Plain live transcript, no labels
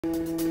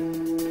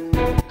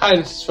Hi,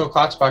 this is Phil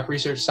Klotzbach,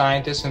 research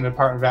scientist in the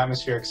Department of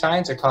Atmospheric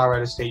Science at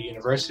Colorado State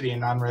University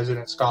and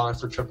non-resident scholar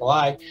for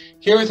III,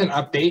 here with an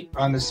update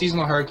on the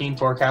seasonal hurricane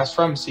forecast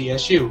from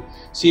CSU.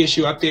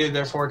 CSU updated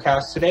their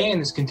forecast today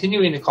and is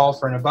continuing to call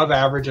for an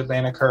above-average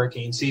Atlantic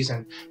hurricane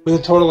season, with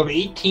a total of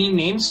 18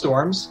 named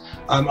storms.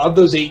 Of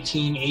those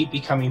 18, 8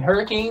 becoming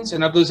hurricanes,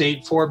 and of those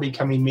 8, 4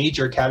 becoming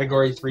major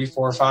Category 3,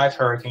 4, 5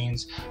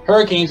 hurricanes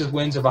with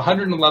winds of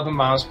 111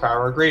 miles per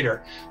hour or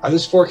greater.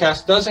 This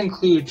forecast does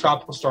include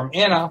Tropical Storm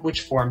Anna,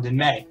 which formed in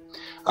May.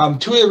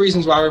 Two of the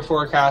reasons why we're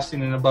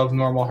forecasting an above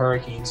normal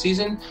hurricane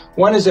season.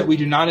 One is that we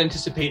do not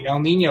anticipate El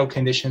Niño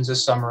conditions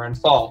this summer and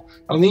fall.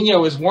 El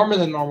Niño is warmer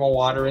than normal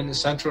water in the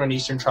central and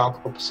eastern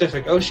tropical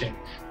Pacific Ocean.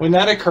 When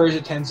that occurs,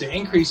 it tends to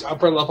increase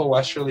upper level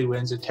westerly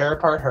winds that tear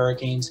apart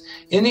hurricanes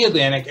in the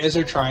Atlantic as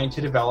they're trying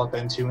to develop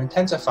and to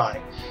intensify.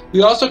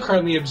 We also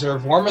currently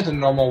observe warmer than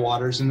normal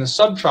waters in the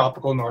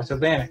subtropical North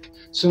Atlantic,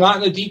 so not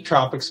in the deep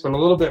tropics, but a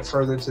little bit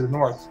further to the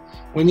north.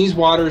 When these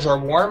waters are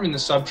warm in the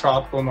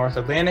subtropical North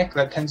Atlantic,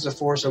 that tends to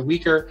force a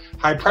weaker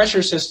high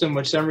pressure system,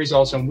 which then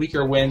results in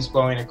weaker winds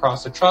blowing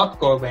across the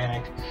tropical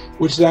Atlantic,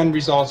 which then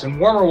results in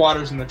warmer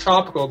waters in the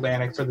tropical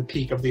Atlantic for the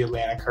peak of the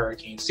Atlantic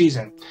hurricane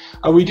season.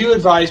 We do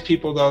advise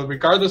people, though,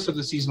 regardless of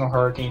the seasonal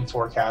hurricane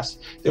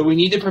forecast, that we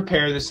need to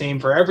prepare the same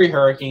for every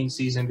hurricane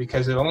season,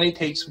 because it only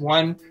takes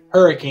one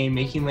hurricane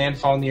making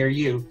landfall near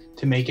you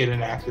to make it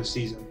an active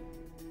season.